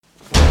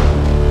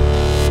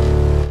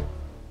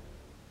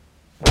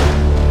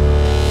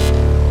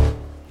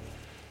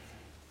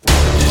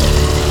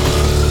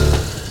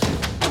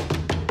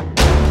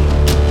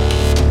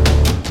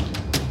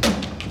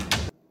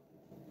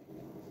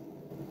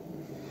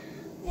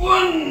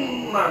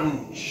1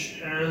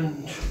 lunge,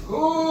 and 2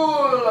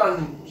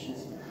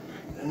 lunges,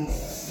 and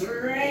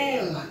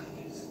 3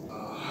 lunges.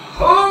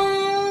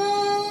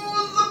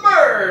 Oh, the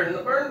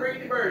burn,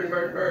 Brady,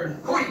 burn.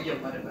 Hoi, ya,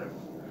 buddy.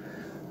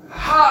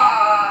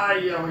 Ha,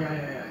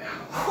 yeah.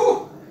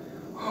 Whew.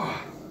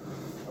 Oh.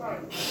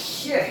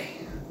 Okay.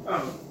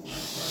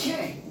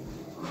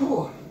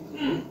 Whew.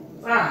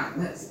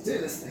 Let's do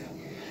this thing.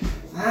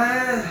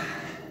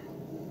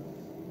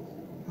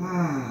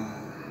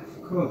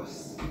 Of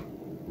course.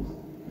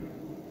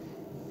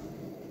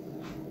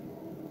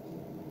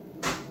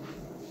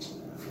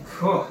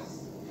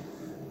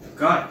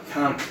 God,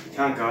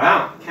 can't go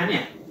out, can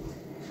you?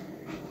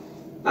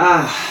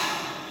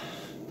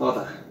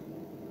 Bother.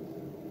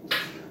 I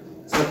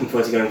was looking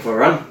forward to going for a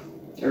run.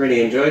 I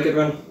really enjoy a good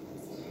run.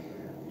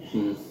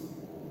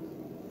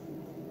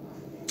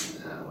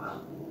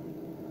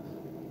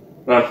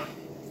 Well,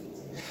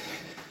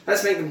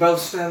 let's make the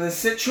most out of this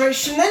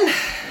situation then.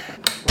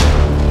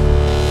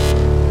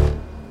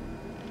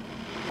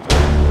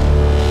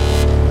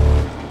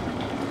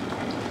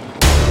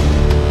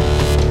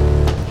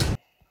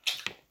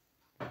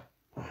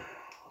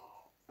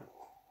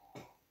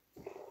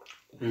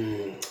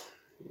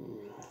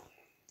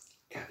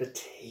 Cup of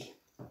tea.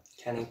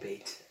 Can he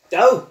beat?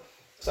 Oh!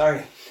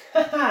 Sorry.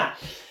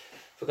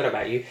 Forgot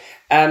about you.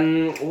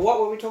 What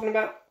were we talking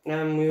about?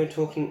 We were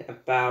talking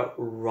about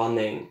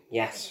running.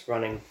 Yes,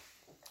 running.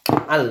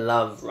 I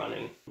love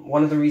running.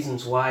 One of the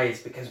reasons why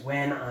is because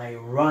when I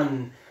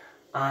run,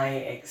 I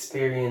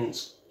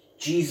experience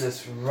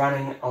Jesus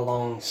running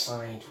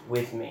alongside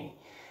with me.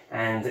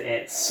 And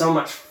it's so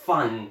much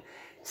fun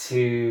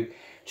to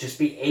just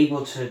be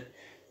able to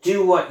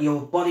do what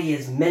your body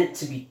is meant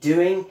to be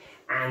doing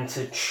and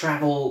to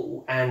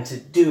travel and to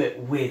do it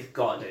with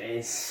God. It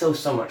is so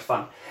much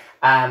fun.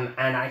 And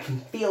I can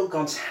feel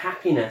God's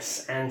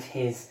happiness and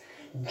his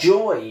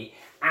joy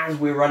as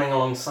we're running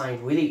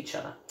alongside with each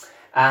other.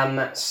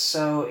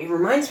 So it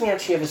reminds me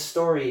actually of a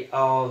story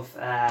of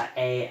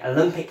a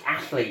Olympic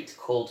athlete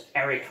called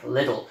Eric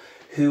Liddell,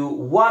 who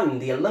won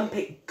the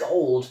Olympic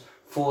gold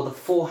for the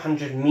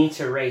 400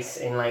 meter race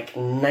in like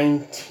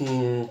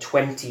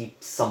 1920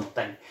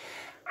 something.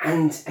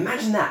 And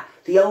imagine that,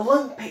 the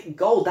Olympic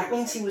gold, that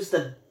means he was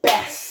the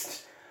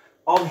best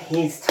of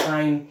his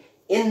time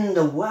in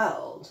the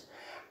world.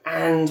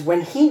 And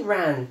when he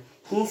ran,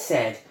 he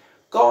said,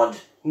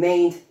 God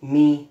made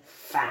me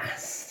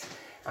fast.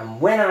 And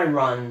when I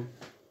run,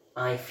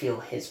 I feel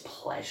his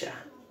pleasure.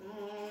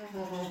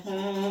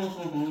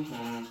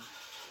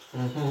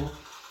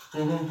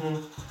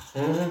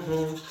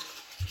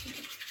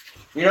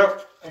 You know,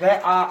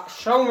 there are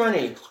so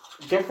many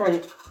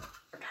different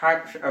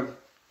types of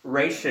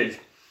races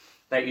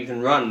that you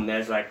can run.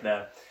 There's like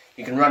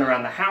you can run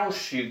around the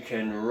house, you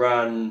can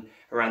run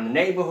around the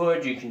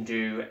neighborhood, you can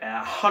do a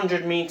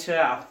 100 meter,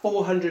 a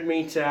 400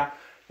 meter,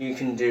 you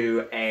can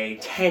do a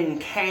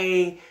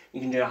 10K,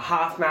 you can do a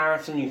half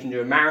marathon, you can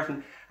do a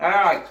marathon. There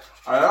are like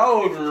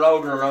loads and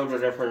loads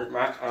of different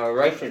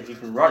races you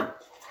can run.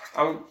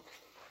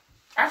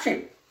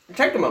 Actually,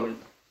 take a moment.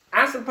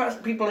 Ask the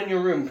people in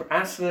your room,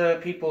 ask the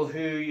people who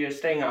you're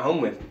staying at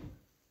home with,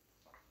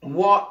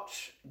 what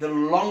the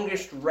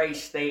longest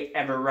race they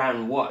ever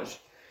ran was.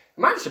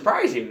 It might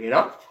surprise you, you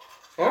know?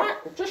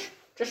 Alright, just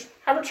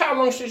have a chat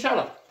amongst each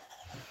other.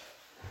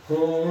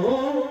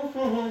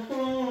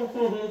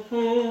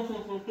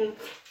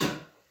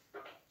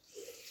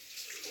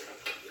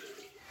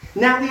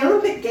 Now, the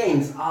Olympic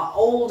Games are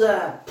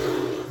older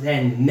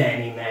than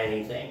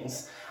many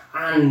things.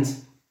 And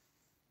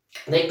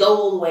they go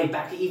all the way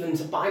back even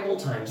to Bible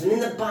times. And in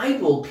the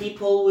Bible,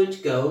 people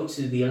would go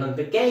to the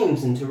Olympic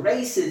Games and to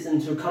races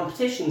and to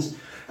competitions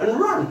and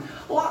run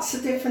lots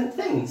of different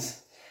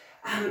things.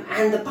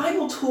 And the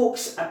Bible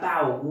talks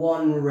about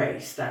one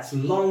race that's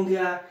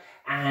longer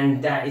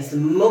and that is the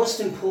most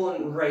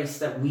important race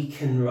that we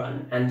can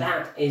run. And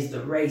that is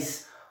the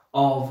race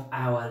of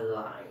our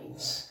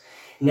lives.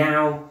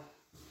 Now,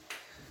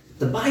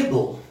 the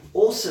Bible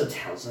also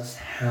tells us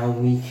how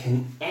we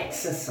can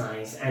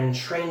exercise and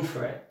train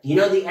for it. You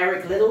know, the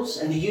Eric Liddells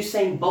and the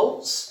Usain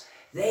Bolts,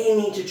 they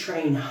need to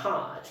train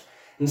hard.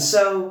 And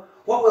so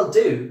what we'll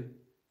do,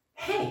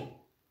 hey,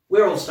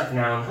 we're all stuck in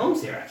our own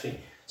homes here actually,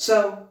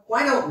 so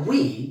why don't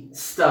we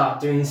start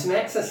doing some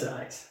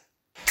exercise?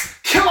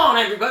 Come on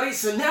everybody,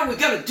 so now we're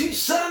going to do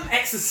some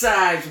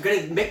exercise. We're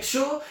going to make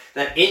sure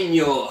that in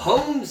your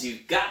homes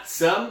you've got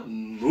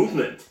some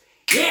movement.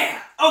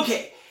 Yeah,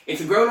 okay. If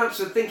the grown-ups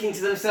are thinking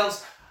to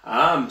themselves,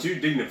 I'm too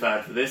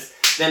dignified for this,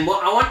 then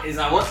what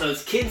I want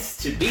those kids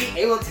to be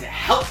able to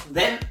help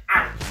them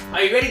out.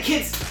 Are you ready,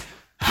 kids?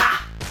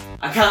 Ha!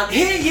 I can't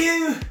hear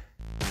you!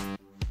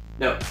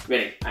 No,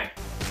 ready. I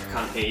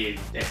can't hear you.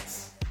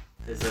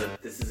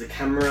 This is a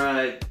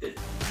camera, a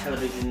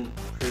television,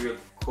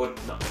 pre-record.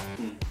 No,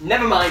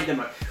 never mind.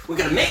 We're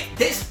gonna make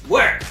this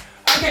work.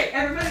 Okay,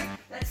 everybody,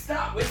 let's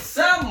start with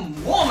some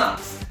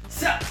warm-ups.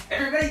 So,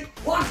 everybody,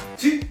 1,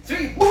 2,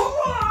 3,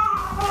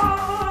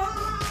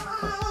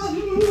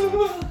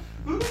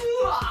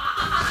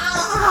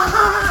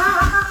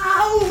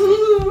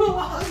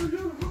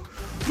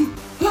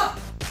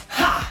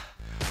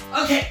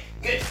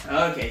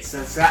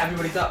 So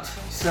everybody got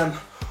some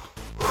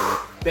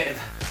bit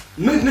of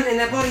movement in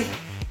their body.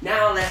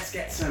 Now let's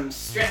get some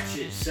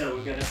stretches. So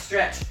we're gonna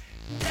stretch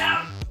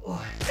down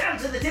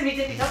to the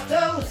tippy top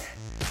toes.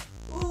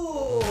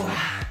 Ooh,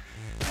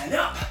 and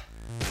up.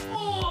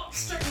 Oh,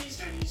 stretch. To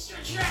the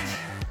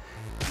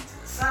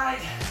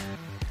side.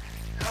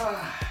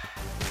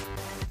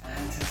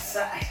 And to the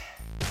side.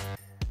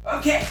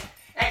 Okay,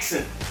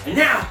 excellent. And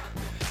now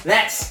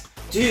let's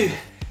do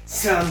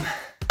some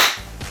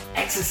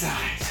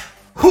exercise.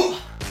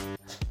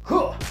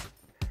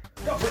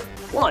 Go for it.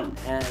 One,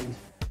 and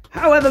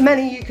however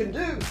many you can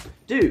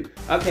do.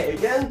 Okay,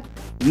 again,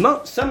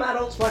 some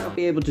adults might not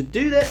be able to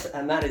do this,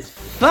 and that is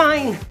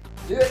fine.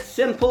 Do it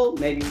simple.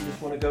 Maybe you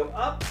just want to go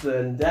up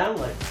and down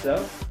like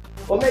so.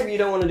 Or maybe you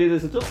don't want to do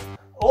this at all.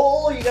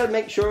 All you got to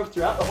make sure of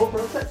throughout the whole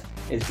process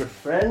is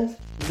befriend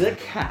the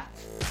cat.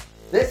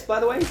 This, by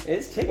the way,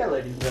 is Tigger,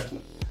 ladies and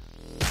gentlemen.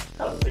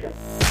 Hello, Tigger.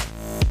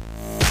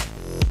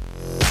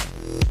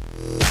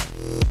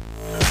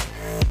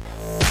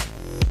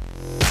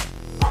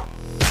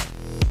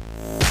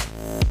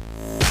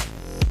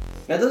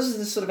 Now, those are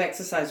the sort of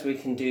exercises we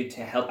can do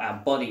to help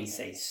our body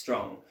stay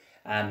strong,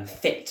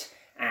 fit,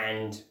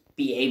 and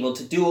be able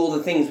to do all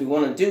the things we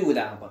want to do with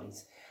our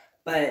bodies.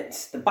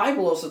 But the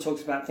Bible also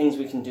talks about things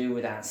we can do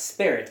with our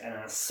spirit and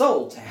our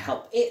soul to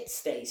help it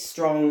stay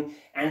strong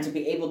and to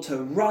be able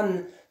to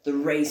run the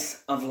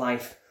race of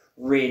life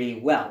really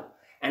well.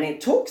 And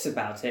it talks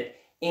about it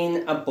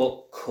in a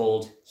book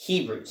called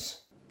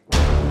Hebrews.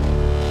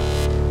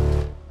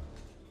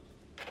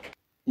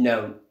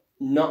 No,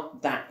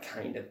 not that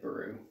kind of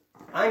brew.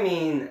 I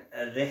mean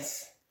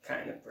this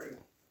kind of brew.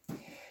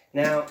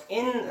 Now,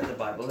 in the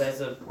Bible, there's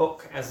a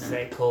book, as I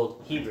say,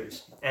 called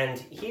Hebrews. And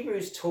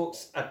Hebrews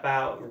talks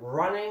about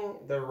running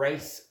the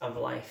race of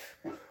life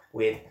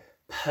with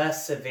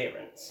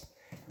perseverance.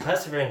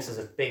 Perseverance is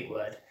a big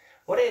word.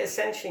 What it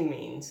essentially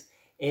means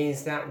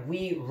is that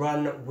we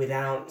run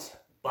without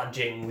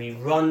budging. We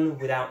run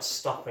without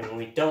stopping.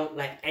 We don't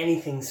let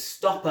anything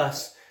stop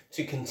us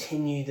to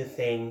continue the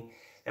thing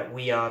that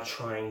we are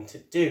trying to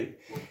do.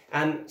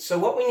 So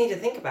what we need to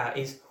think about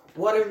is,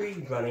 what are we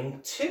running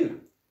to?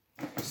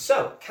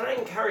 So, can I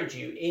encourage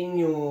you in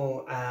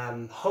your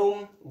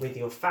home, with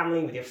your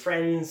family, with your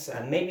friends,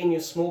 and maybe in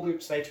your small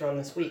groups later on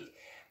this week,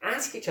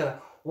 ask each other,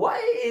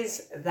 what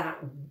is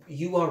that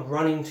you are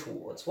running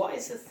towards? What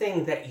is the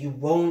thing that you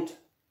won't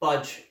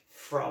budge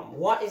from?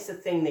 What is the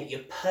thing that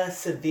you're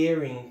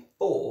persevering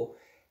for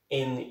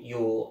in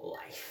your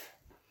life?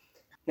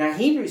 Now,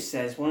 Hebrews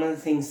says one of the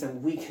things that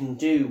we can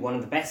do, one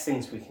of the best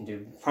things we can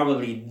do,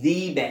 probably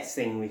the best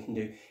thing we can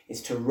do,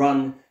 is to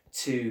run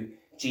to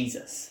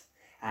Jesus.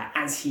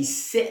 As he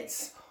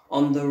sits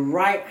on the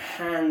right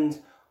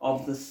hand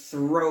of the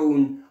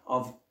throne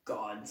of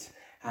God.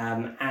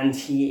 And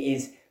he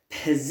is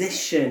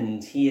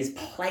positioned, he is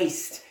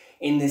placed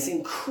in this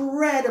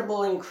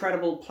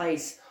incredible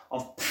place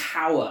of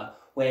power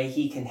where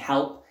he can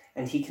help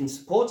and he can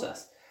support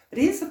us. But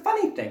here's the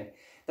funny thing.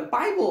 The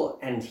Bible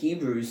and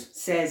Hebrews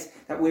says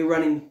that we're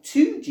running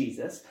to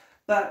Jesus,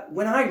 but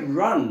when I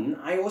run,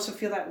 I also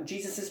feel that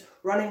Jesus is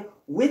running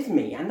with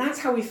me. And that's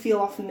how we feel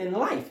often in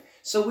life.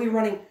 So we're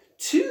running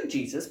to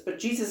Jesus, but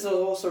Jesus is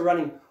also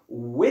running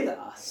with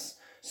us.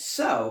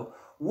 So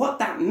what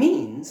that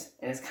means,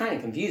 and it's kind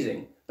of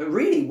confusing, but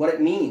really what it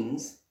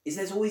means is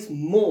there's always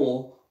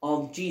more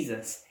of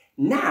Jesus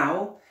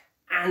now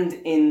and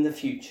in the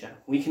future.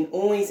 We can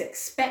always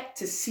expect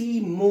to see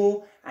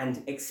more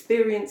and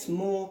experience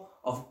more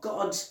of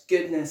God's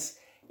goodness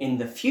in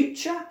the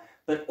future,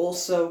 but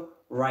also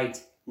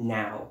right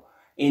now,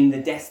 in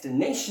the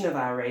destination of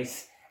our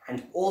race,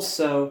 and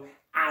also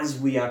as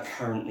we are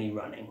currently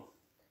running.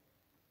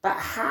 But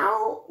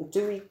how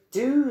do we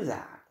do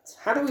that?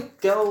 How do we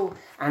go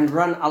and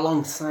run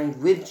alongside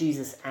with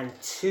Jesus and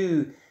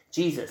to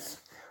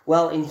Jesus?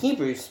 Well, in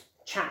Hebrews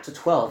chapter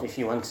 12, if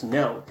you want to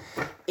know,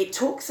 it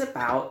talks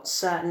about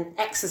certain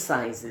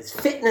exercises,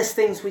 fitness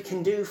things we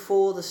can do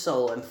for the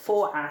soul and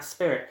for our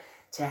spirit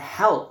to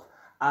help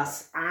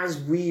us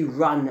as we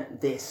run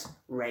this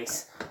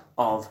race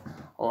of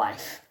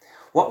life.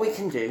 What we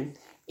can do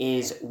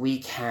is we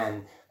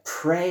can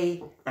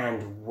pray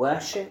and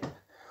worship.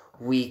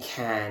 We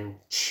can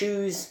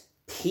choose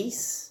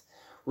peace.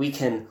 We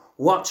can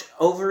watch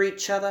over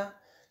each other,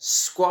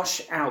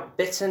 squash out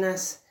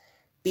bitterness,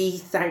 be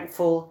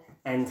thankful,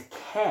 and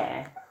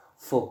care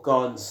for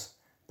God's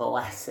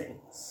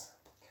blessings.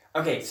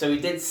 Okay, so we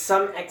did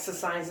some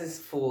exercises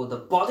for the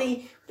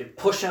body. We did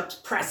push-ups,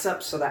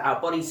 press-ups, so that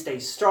our body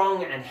stays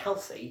strong and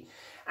healthy.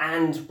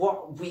 And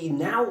what we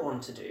now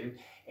want to do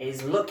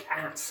is look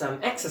at some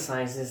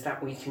exercises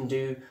that we can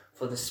do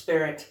for the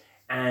spirit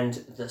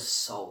and the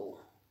soul.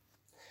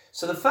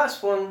 So the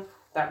first one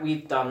that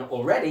we've done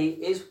already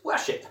is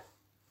worship.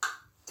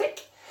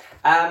 Tick.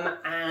 What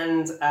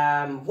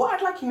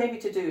I'd like you maybe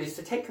to do is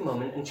to take a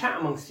moment and chat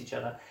amongst each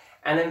other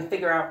and then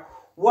figure out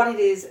what it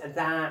is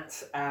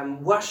that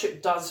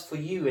worship does for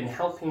you in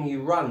helping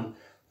you run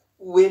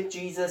with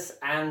Jesus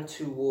and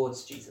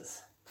towards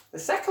Jesus. The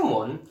second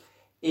one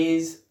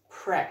is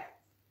prayer.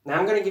 Now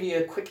I'm going to give you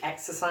a quick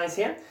exercise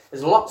here.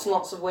 There's lots and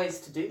lots of ways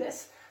to do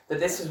this, but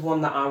this is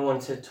one that I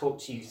want to talk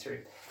to you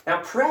through.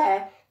 Now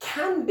prayer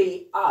can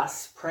be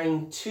us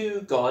praying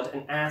to God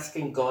and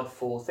asking God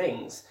for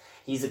things.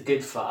 He's a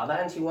good father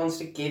and he wants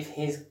to give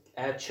his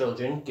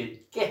children good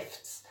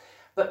gifts.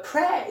 But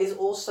prayer is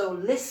also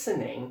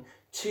listening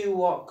to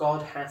what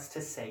God has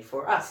to say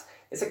for us.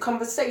 It's a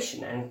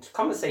conversation, and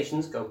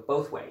conversations go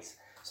both ways.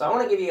 So I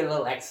want to give you a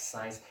little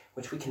exercise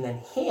which we can then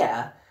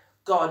hear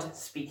God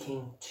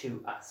speaking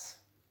to us.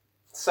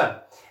 So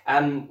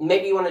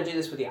maybe you want to do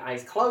this with your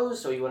eyes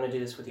closed, or you want to do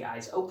this with your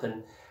eyes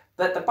open.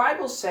 But the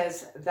Bible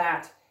says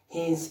that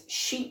his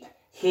sheep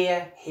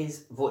hear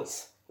his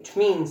voice, which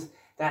means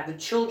that the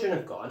children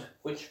of God,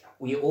 which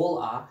we all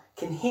are,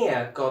 can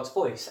hear God's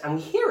voice. And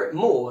we hear it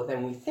more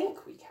than we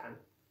think we can.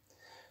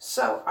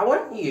 So I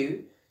want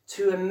you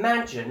to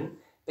imagine,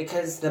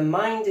 because the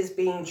mind is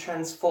being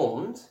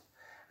transformed,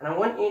 and I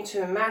want you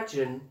to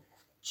imagine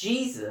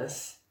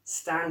Jesus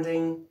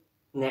standing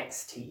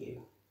next to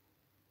you.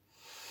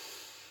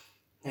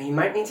 Now you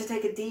might need to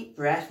take a deep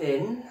breath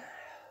in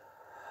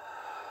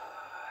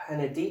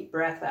and a deep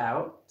breath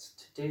out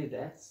to do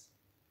this,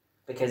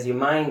 because your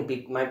mind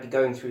might be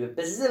going through a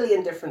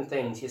bazillion different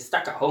things. You're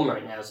stuck at home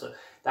right now, so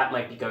that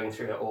might be going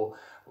through it, or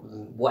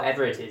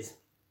whatever it is.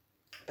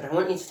 But I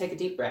want you to take a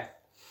deep breath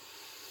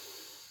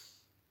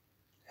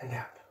and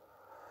out.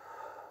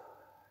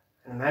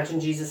 And imagine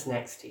Jesus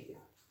next to you,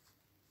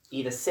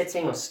 either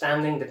sitting or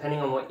standing, depending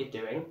on what you're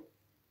doing.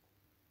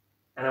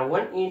 And I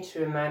want you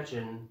to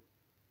imagine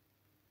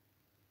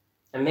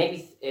and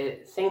maybe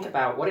think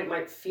about what it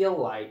might feel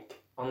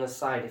like on the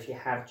side if you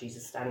have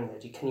Jesus standing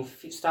there. Can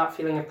you start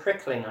feeling a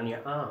prickling on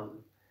your arm?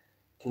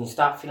 Can you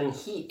start feeling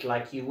heat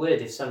like you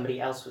would if somebody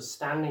else was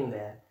standing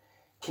there?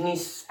 Can you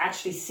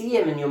actually see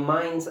him in your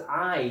mind's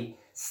eye,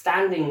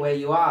 standing where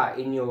you are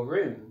in your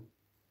room?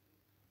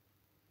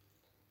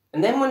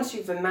 And then once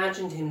you've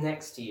imagined him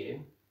next to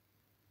you,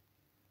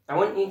 I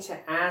want you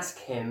to ask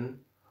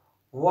him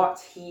what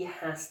he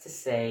has to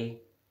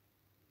say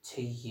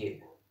to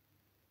you.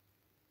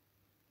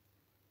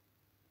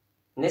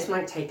 And this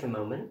might take a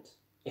moment.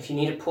 If you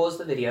need to pause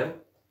the video,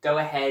 go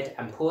ahead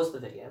and pause the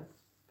video.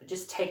 But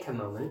just take a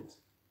moment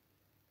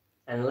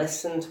and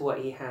listen to what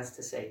he has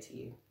to say to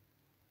you.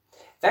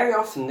 Very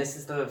often, this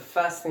is the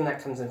first thing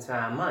that comes into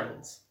our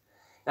minds.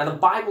 Now, the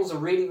Bible's a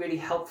really, really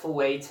helpful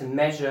way to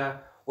measure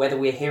whether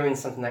we're hearing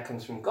something that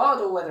comes from God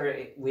or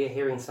whether we're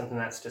hearing something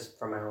that's just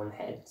from our own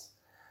heads.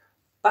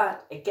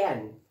 But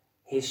again,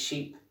 his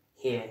sheep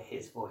hear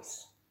his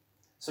voice.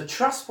 So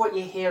trust what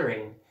you're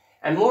hearing,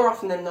 and more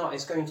often than not,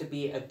 it's going to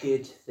be a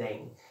good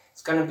thing.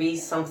 It's going to be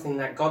something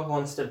that God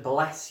wants to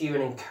bless you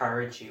and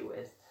encourage you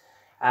with.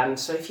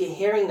 So if you're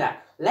hearing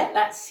that, let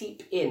that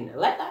seep in.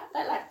 Let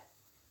that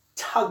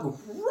tug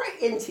right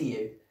into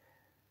you.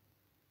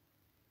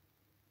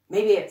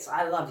 Maybe it's,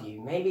 I love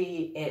you.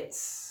 Maybe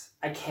it's,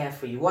 I care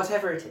for you.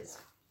 Whatever it is.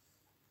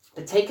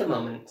 But take a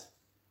moment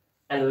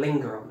and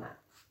linger on that.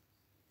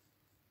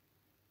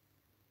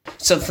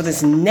 So for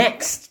this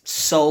next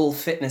soul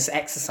fitness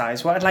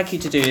exercise, what I'd like you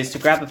to do is to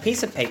grab a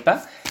piece of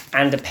paper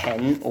and a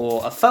pen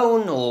or a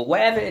phone or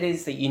whatever it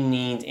is that you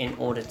need in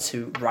order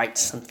to write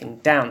something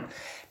down.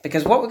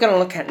 Because what we're going to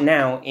look at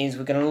now is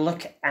we're going to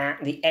look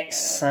at the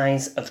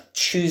exercise of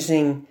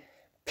choosing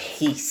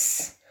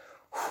peace.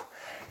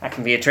 That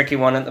can be a tricky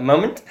one at the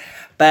moment,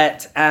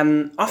 but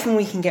often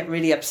we can get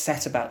really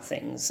upset about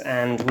things,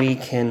 and we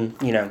can,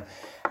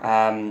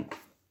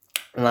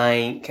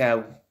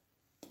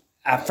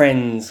 our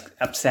friends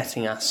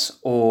upsetting us,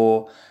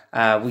 or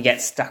we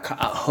get stuck at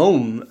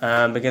home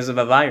because of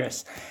a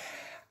virus.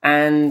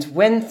 And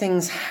when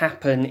things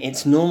happen,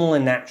 it's normal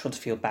and natural to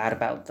feel bad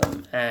about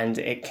them, and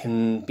it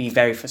can be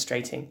very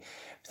frustrating.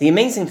 But the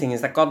amazing thing is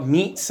that God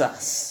meets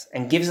us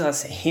and gives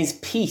us his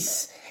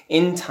peace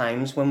in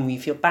times when we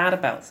feel bad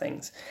about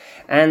things.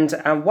 And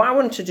what I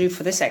want to do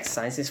for this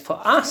exercise is for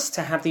us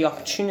to have the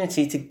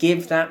opportunity to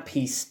give that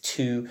peace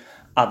to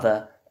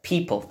other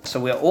people. So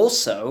we're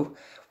also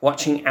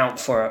watching out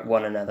for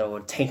one another,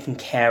 or taking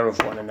care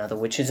of one another,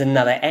 which is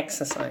another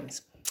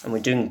exercise. And we're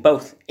doing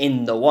both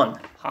in the one.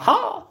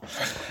 Ha-ha!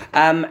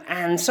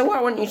 And so what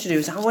I want you to do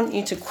is I want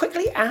you to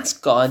quickly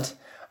ask God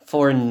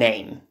for a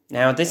name.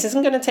 Now, this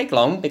isn't going to take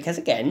long because,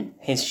 again,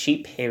 his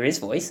sheep hear his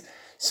voice.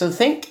 So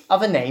think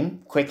of a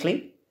name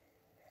quickly.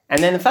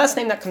 And then the first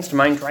name that comes to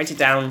mind, write it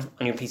down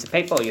on your piece of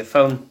paper or your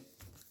phone.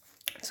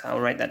 So I'll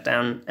write that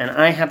down. And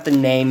I have the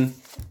name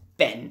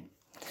Ben.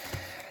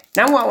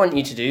 Now what I want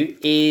you to do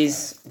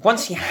is,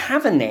 once you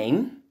have a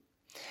name,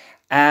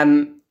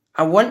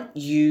 I want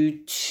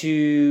you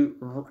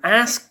to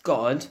ask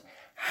God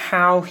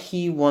how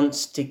he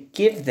wants to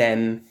give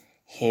them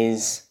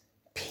his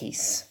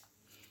peace.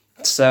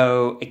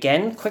 So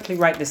again, quickly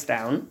write this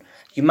down.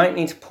 You might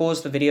need to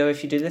pause the video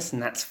if you do this,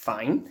 and that's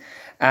fine.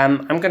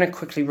 I'm going to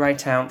quickly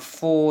write out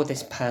for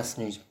this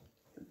person who's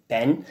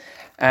Ben,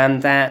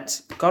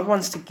 that God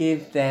wants to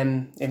give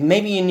them, if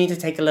maybe you need to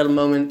take a little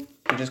moment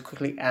to just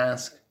quickly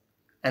ask.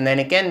 And then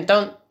again,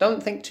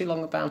 don't think too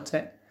long about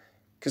it,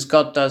 because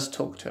God does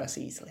talk to us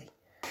easily.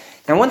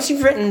 Now, once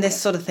you've written this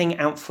sort of thing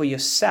out for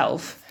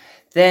yourself,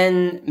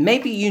 then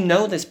maybe you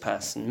know this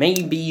person.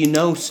 Maybe you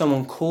know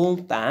someone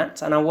called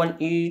that, and I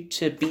want you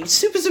to be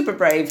super, super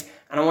brave,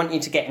 and I want you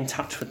to get in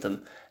touch with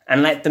them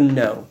and let them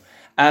know.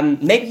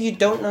 Maybe you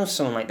don't know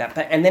someone like that,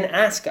 and then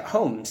ask at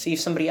home. See if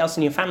somebody else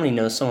in your family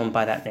knows someone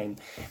by that name,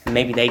 and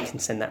maybe they can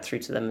send that through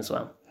to them as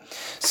well.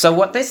 So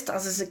what this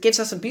does is it gives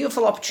us a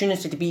beautiful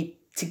opportunity to be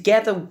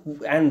together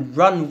and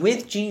run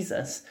with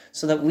Jesus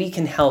so that we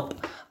can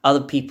help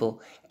other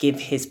people give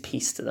his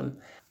peace to them.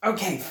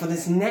 Okay, for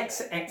this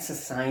next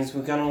exercise,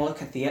 we're going to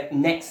look at the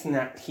next thing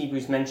that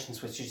Hebrews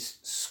mentions, which is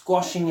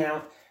squashing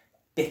out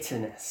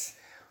bitterness.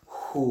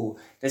 Ooh,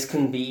 this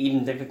can be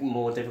even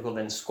more difficult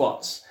than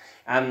squats.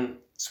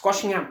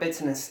 Squashing out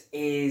bitterness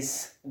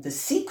is, the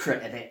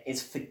secret of it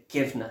is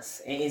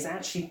forgiveness. It is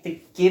actually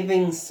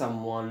forgiving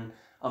someone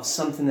of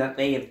something that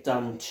they have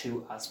done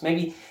to us.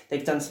 Maybe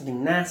they've done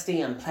something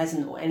nasty,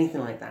 unpleasant, or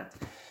anything like that.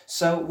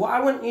 So what I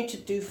want you to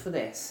do for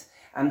this,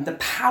 and the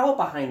power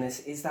behind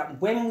this, is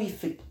that when we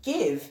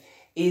forgive,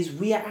 is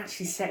we are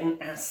actually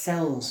setting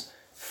ourselves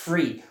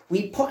free.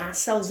 We put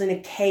ourselves in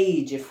a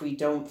cage if we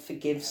don't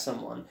forgive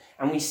someone,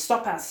 and we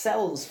stop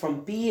ourselves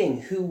from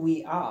being who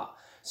we are.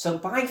 So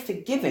by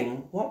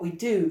forgiving, what we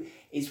do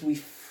is we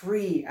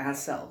free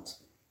ourselves.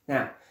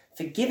 Now,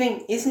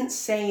 forgiving isn't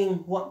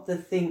saying what the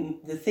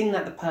thing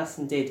that the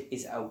person did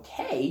is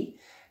okay,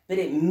 but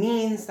it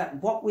means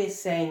that what we're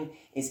saying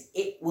is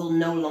it will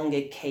no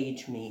longer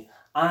cage me.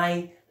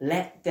 I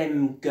let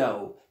them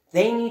go.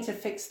 They need to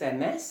fix their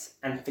mess,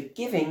 and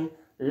forgiving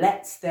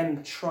lets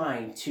them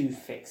try to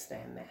fix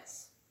their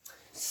mess.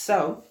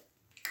 So,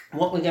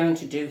 what we're going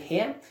to do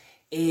here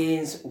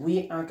is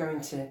we are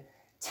going to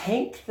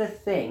take the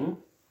thing.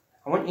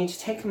 I want you to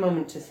take a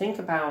moment to think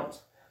about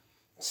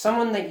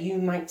someone that you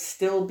might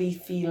still be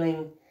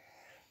feeling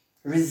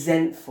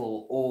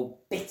resentful or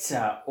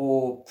bitter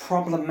or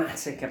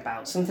problematic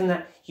about, something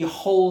that you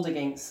hold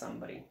against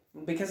somebody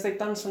because they've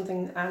done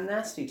something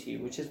nasty to you,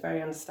 which is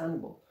very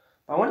understandable.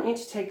 But I want you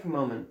to take a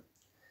moment,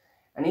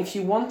 and if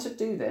you want to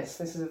do this,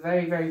 this is a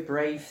very, very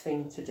brave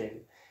thing to do.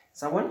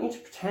 So I want you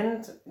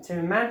to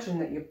imagine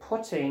that you're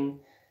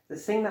putting the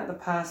thing that the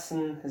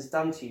person has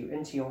done to you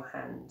into your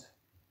hand.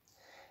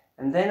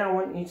 And then I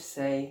want you to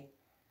say,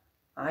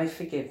 I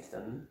forgive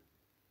them,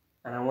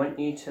 and I want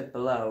you to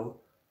blow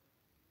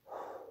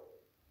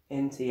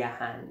into your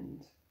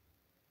hand.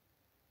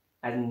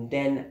 And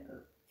then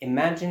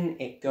imagine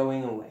it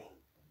going away,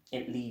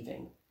 it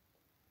leaving,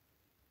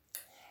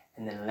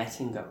 and then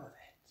letting go of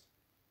it.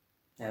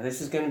 Now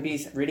this is going to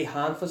be really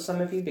hard for some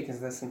of you because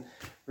there's some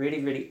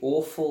really, really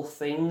awful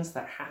things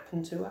that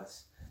happen to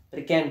us. But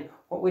again,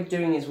 what we're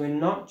doing is we're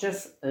not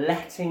just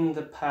letting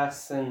the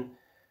person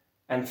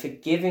and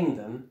forgiving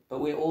them, but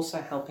we're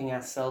also helping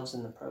ourselves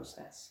in the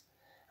process.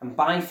 And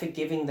by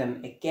forgiving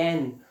them,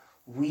 again,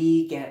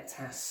 we get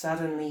to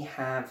suddenly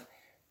have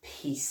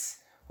peace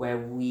where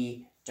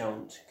we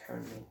don't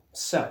currently.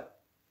 So,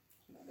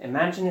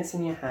 imagine it's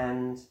in your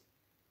hand,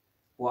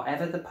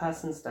 whatever the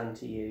person's done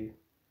to you,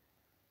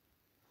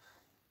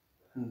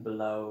 and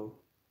blow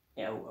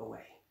it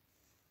away.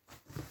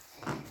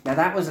 Now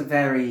that was a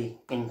very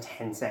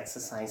intense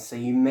exercise, so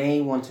you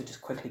may want to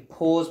just quickly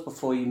pause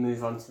before you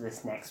move on to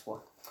this next one.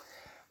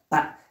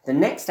 But the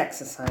next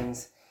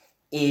exercise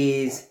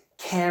is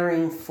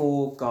caring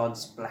for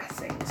God's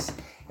blessings.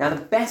 Now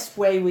the best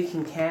way we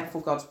can care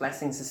for God's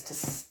blessings is to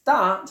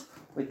start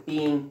with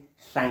being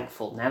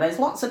thankful. Now there's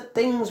lots of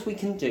things we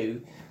can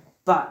do,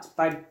 but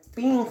by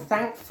being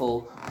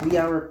thankful, we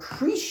are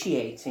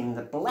appreciating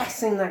the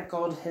blessing that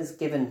God has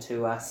given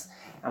to us,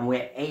 and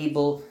we're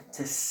able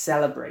to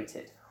celebrate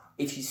it.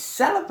 If you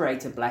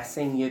celebrate a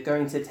blessing, you're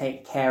going to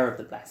take care of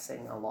the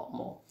blessing a lot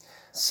more.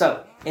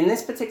 So, in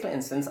this particular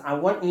instance, I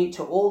want you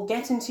to all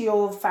get into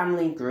your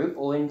family group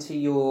or into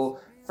your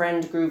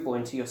friend group or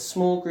into your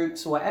small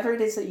groups, whatever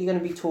it is that you're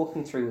going to be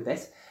talking through with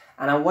this,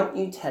 and I want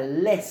you to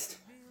list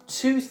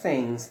 2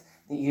 things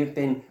that you've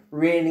been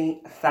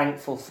really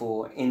thankful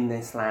for in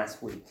this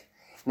last week.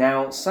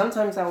 Now,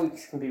 sometimes that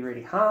week can be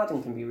really hard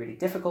and can be really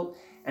difficult,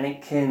 and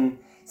it can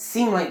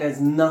seem like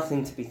there's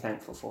nothing to be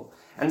thankful for.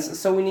 And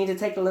so we need to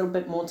take a little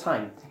bit more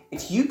time.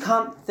 If you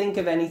can't think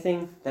of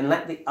anything, then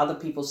let the other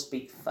people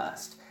speak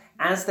first.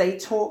 As they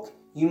talk,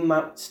 you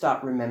might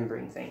start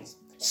remembering things.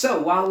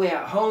 So while we're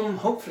at home,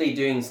 hopefully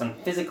doing some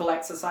physical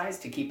exercise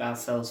to keep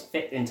ourselves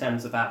fit in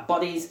terms of our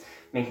bodies,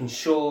 making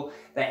sure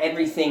that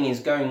everything is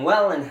going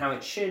well and how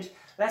it should,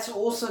 let's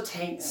also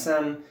take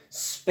some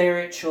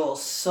spiritual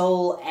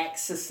soul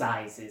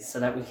exercises so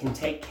that we can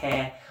take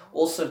care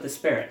also of the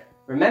spirit.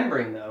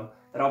 Remembering though,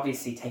 that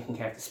obviously taking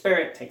care of the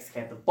spirit takes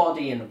care of the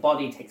body, and the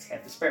body takes care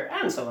of the spirit,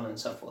 and so on and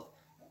so forth.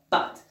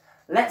 But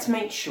let's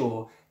make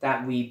sure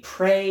that we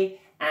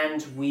pray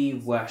and we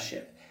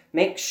worship.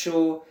 Make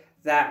sure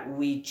that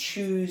we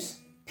choose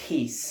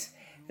peace,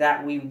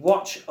 that we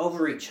watch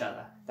over each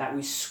other, that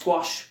we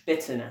squash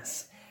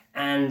bitterness,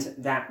 and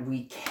that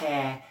we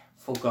care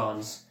for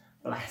God's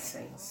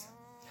blessings.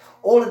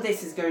 All of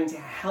this is going to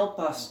help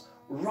us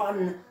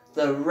run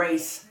the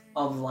race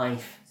of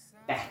life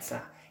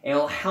better.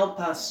 It'll help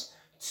us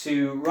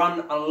to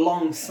run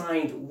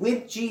alongside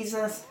with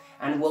Jesus,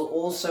 and will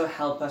also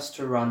help us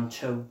to run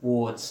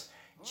towards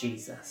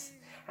Jesus.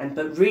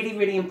 But really,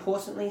 really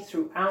importantly,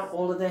 throughout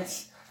all of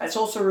this, let's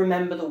also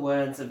remember the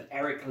words of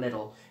Eric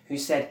Liddell, who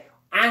said,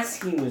 as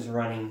he was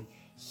running,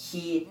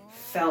 he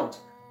felt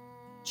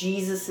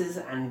Jesus's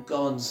and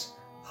God's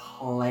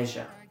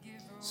pleasure.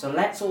 So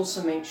let's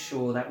also make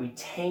sure that we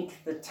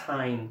take the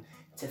time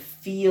to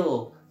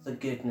feel the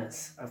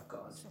goodness of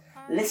God.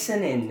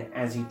 Listen in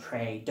as you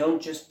pray.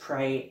 Don't just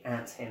pray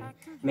at him.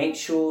 Make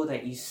sure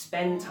that you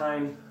spend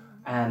time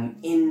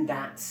in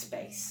that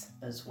space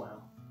as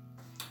well.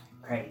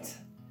 Great.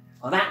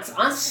 Well, that's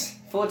us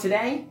for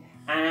today.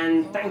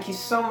 And thank you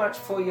so much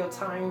for your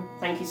time.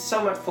 Thank you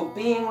so much for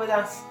being with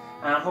us.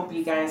 And I hope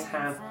you guys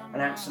have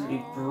an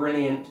absolutely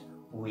brilliant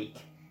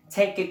week.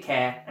 Take good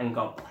care and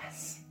God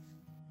bless.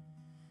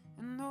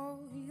 I know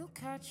you'll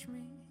catch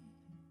me.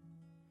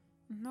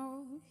 I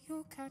know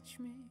you'll catch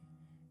me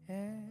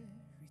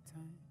every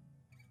time.